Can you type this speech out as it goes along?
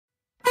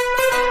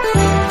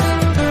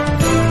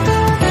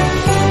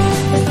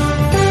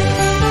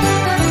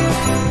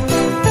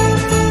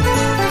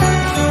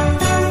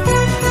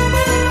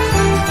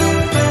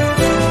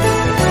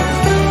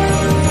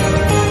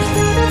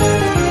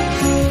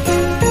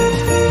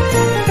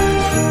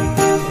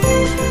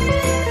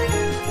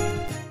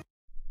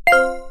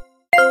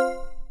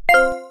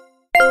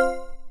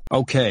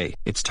Okay,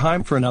 it's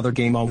time for another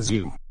game on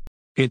Zoom.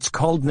 It's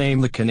called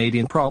Name the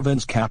Canadian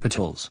Province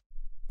Capitals.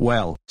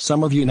 Well,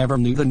 some of you never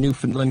knew the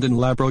Newfoundland and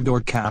Labrador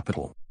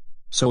capital.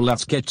 So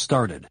let's get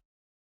started.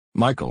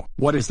 Michael,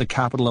 what is the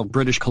capital of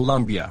British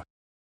Columbia?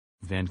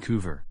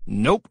 Vancouver.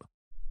 Nope.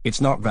 It's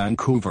not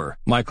Vancouver,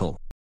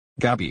 Michael.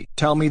 Gabby,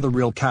 tell me the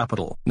real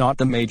capital, not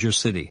the major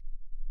city.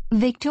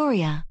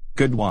 Victoria.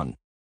 Good one.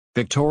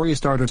 Victoria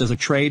started as a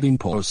trading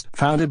post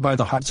founded by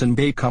the Hudson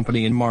Bay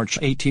Company in March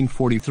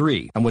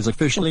 1843 and was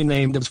officially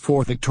named as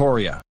Fort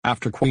Victoria,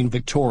 after Queen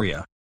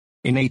Victoria.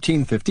 In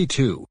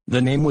 1852, the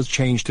name was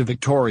changed to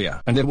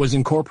Victoria and it was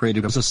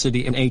incorporated as a city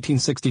in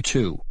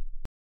 1862.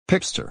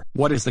 Pipster,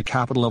 what is the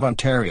capital of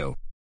Ontario?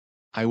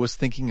 I was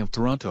thinking of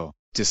Toronto,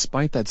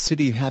 despite that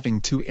city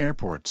having 2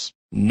 airports.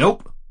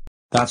 Nope.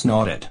 That's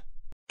not it.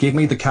 Give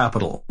me the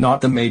capital,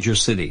 not the major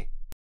city.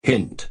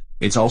 Hint.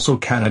 It's also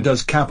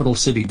Canada's capital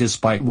city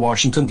despite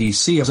Washington,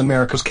 D.C. as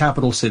America's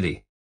capital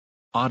city.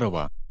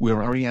 Ottawa, where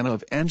Ariana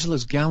of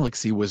Angela's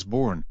Galaxy was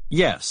born.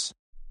 Yes.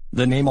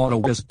 The name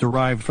Ottawa is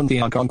derived from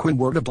the Algonquin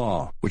word of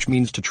law, which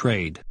means to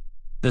trade.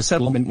 The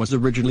settlement was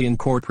originally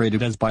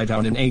incorporated as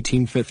Bytown in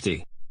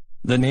 1850.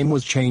 The name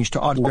was changed to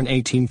Ottawa in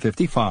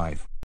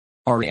 1855.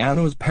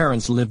 Ariana's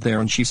parents live there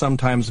and she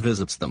sometimes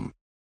visits them.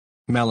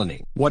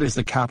 Melanie, what is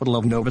the capital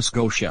of Nova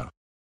Scotia?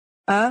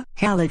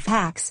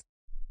 Halifax.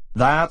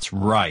 That's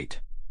right.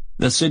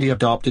 The city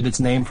adopted its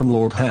name from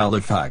Lord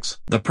Halifax,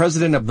 the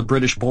president of the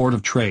British Board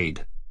of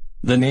Trade.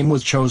 The name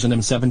was chosen in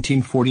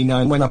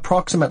 1749 when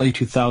approximately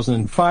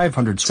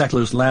 2,500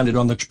 settlers landed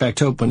on the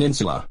Chepacto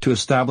Peninsula to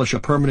establish a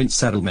permanent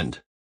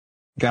settlement.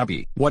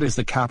 Gabby, what is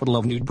the capital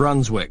of New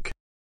Brunswick?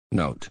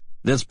 Note,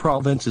 this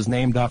province is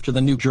named after the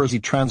New Jersey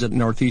Transit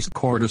Northeast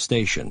Corridor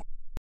station.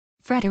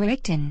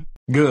 Fredericton.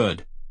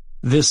 Good.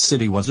 This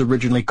city was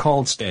originally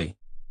called Stay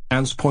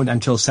Anne's Point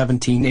until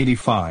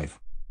 1785.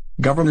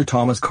 Governor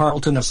Thomas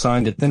Carleton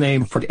assigned it the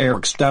name Fort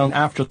Ericstown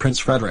after Prince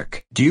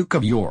Frederick, Duke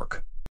of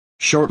York.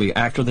 Shortly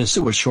after this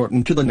it was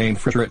shortened to the name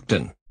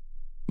Fredericton.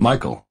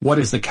 Michael, what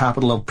is the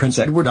capital of Prince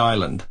Edward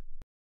Island?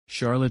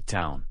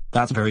 Charlottetown.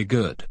 That's very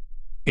good.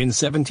 In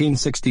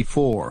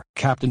 1764,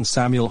 Captain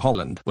Samuel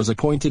Holland was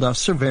appointed as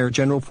Surveyor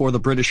General for the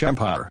British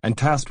Empire and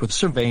tasked with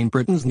surveying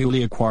Britain's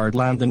newly acquired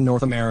land in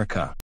North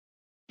America.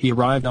 He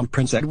arrived on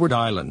Prince Edward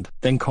Island,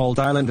 then called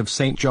Island of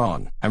St.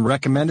 John, and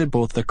recommended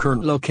both the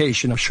current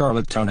location of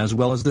Charlottetown as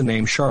well as the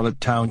name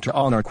Charlottetown to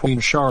honor Queen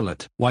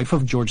Charlotte, wife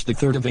of George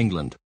III of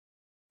England.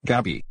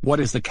 Gabby, what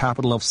is the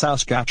capital of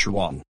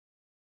Saskatchewan?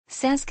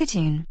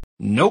 Saskatoon.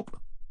 Nope.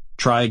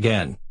 Try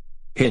again.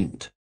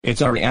 Hint.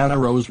 It's Ariana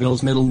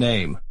Roseville's middle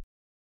name.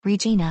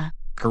 Regina.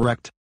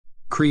 Correct.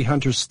 Cree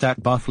hunters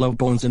stacked buffalo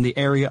bones in the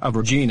area of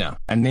Regina,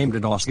 and named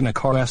it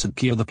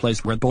Oskinakaresetkia, the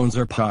place where bones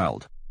are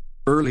piled.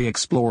 Early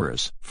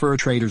explorers, fur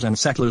traders and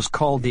settlers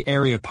called the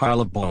area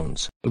Pile of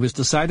Bones. It was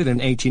decided in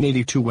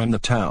 1882 when the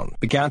town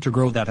began to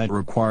grow that it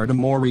required a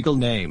more regal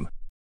name.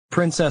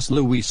 Princess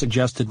Louise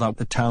suggested that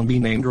the town be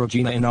named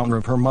Regina in honor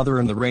of her mother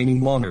and the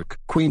reigning monarch,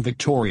 Queen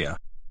Victoria.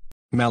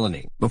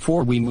 Melanie,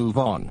 before we move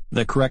on,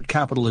 the correct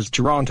capital is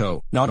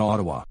Toronto, not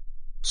Ottawa.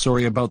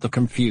 Sorry about the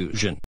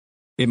confusion.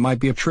 It might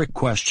be a trick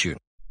question.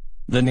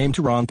 The name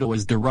Toronto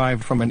is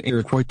derived from an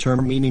Iroquois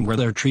term meaning where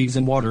there are trees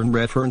and water in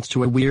reference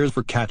to a weirs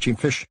for catching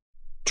fish.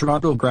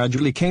 Toronto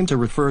gradually came to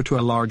refer to a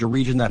larger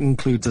region that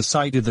includes the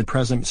site of the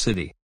present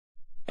city.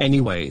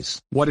 Anyways,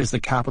 what is the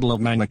capital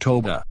of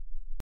Manitoba?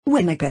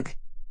 Winnipeg.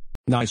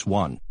 Nice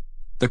one.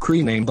 The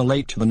Cree named the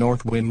lake to the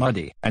north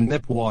Wimuddy and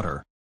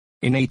Nipwater.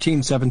 In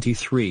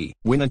 1873,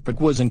 Winnipeg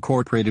was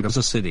incorporated as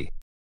a city.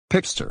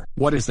 Pipster,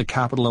 what is the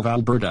capital of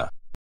Alberta?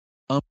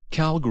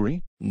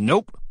 Calgary?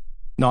 Nope.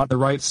 Not the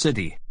right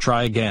city.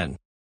 Try again.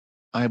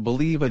 I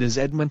believe it is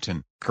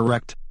Edmonton.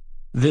 Correct.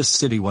 This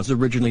city was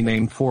originally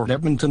named Fort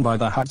Edmonton by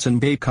the Hudson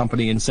Bay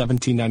Company in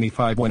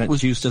 1795 when it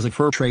was used as a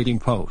fur trading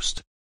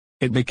post.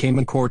 It became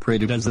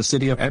incorporated as the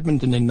city of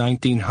Edmonton in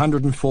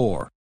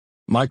 1904.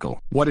 Michael,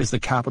 what is the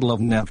capital of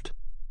Neft?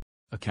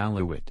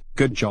 Iqaluit.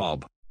 Good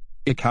job.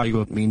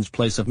 Iqaluit means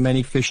place of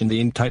many fish in the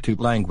Inuktitut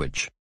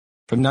language.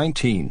 From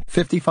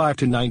 1955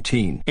 to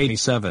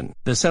 1987,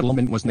 the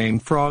settlement was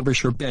named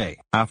Frobisher Bay,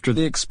 after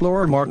the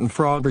explorer Martin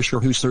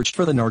Frobisher who searched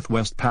for the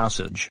Northwest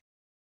Passage.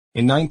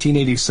 In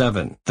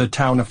 1987, the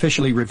town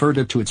officially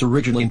reverted to its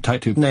original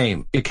Inuktitut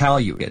name,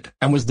 Iqaluit,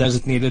 and was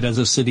designated as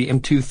a city in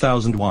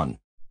 2001.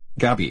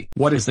 Gabby,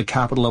 what is the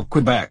capital of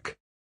Quebec?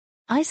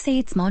 I say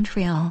it's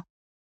Montreal.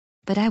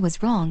 But I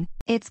was wrong,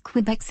 it's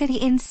Quebec City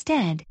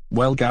instead.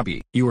 Well,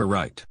 Gabby, you were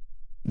right.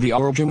 The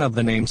origin of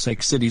the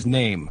namesake city's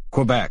name,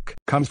 Quebec,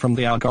 comes from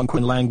the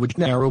Algonquin language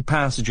narrow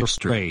passage or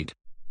strait.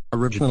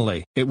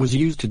 Originally, it was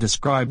used to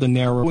describe the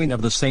narrowing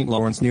of the St.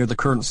 Lawrence near the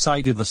current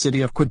site of the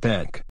city of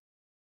Quebec.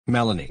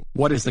 Melanie,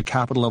 what is the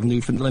capital of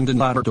Newfoundland and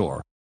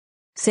Labrador?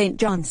 St.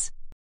 John's.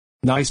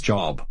 Nice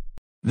job.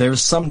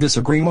 There's some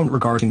disagreement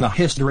regarding the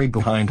history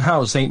behind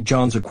how St.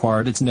 John's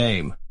acquired its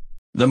name.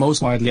 The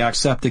most widely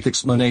accepted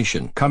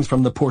explanation comes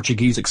from the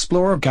Portuguese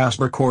explorer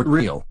Gaspar Corte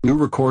Real, who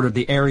recorded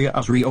the area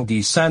as Rio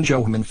de San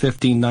João in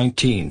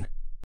 1519.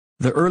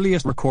 The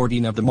earliest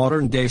recording of the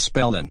modern-day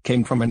spelling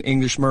came from an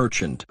English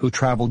merchant who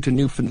traveled to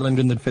Newfoundland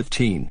in the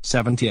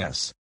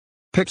 1570s.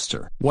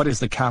 Pipster, what is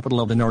the capital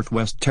of the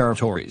Northwest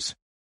Territories?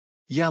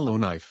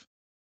 Yellowknife.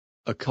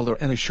 A color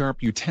and a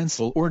sharp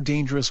utensil or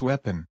dangerous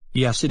weapon.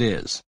 Yes, it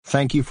is.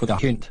 Thank you for the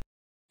hint.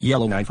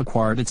 Yellowknife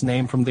acquired its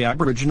name from the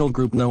Aboriginal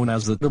group known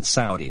as the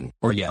Tailslandian,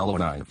 or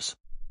Yellowknives.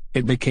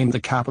 It became the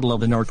capital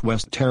of the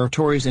Northwest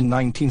Territories in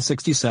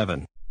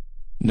 1967.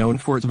 Known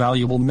for its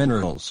valuable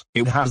minerals,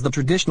 it has the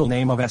traditional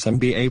name of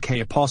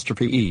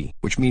SMBAK',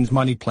 which means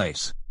money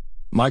place.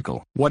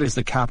 Michael, what is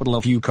the capital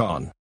of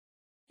Yukon?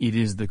 It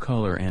is the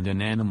color and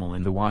an animal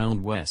in the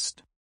Wild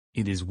West.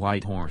 It is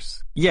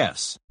Whitehorse.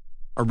 Yes.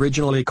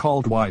 Originally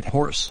called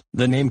Whitehorse,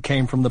 the name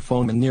came from the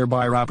foam in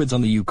nearby rapids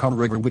on the Yukon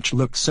River which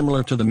looked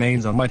similar to the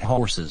manes on white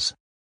horses.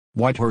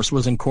 Whitehorse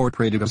was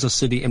incorporated as a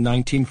city in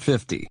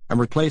 1950 and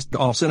replaced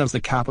Dawson as the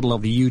capital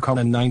of the Yukon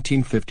in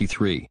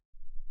 1953.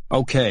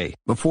 Okay,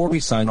 before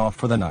we sign off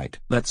for the night,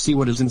 let's see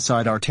what is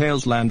inside our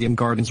Tailslandian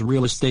Gardens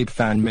real estate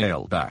fan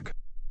mailbag.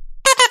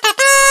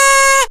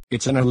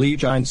 It's an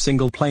Allegiant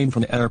single plane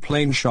from the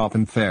airplane shop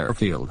in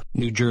Fairfield,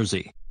 New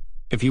Jersey.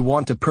 If you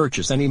want to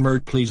purchase any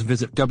merch, please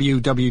visit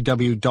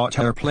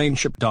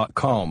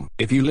www.airplaneship.com.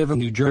 If you live in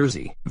New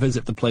Jersey,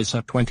 visit the place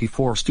at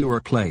 24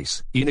 Stewart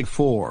Place, Enid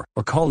 4,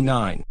 or call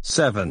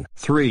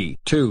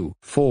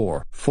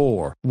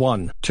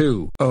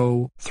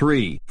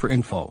 973-244-1203 for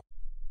info.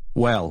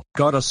 Well,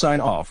 gotta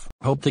sign off.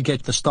 Hope to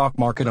get the stock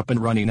market up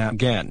and running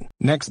again.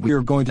 Next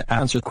we're going to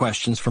answer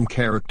questions from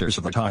characters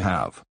that I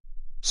have.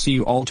 See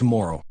you all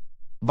tomorrow.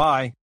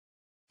 Bye.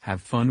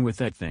 Have fun with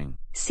that thing.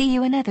 See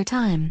you another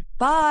time.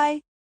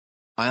 Bye.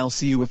 I'll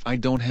see you if I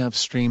don't have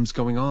streams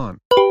going on.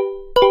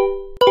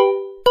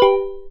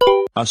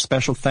 A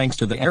special thanks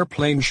to the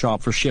airplane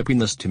shop for shipping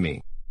this to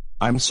me.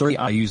 I'm sorry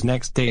I use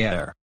Next Day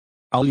Air.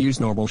 I'll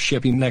use normal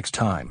shipping next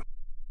time.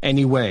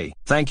 Anyway,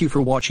 thank you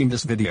for watching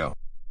this video.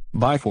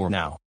 Bye for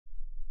now.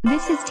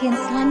 This is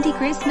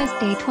TailslandiXmas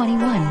Day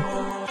 21.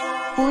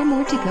 4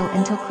 more to go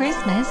until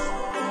Christmas.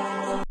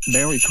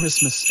 Merry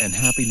Christmas and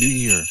Happy New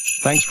Year.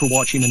 Thanks for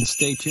watching and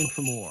stay tuned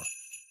for more.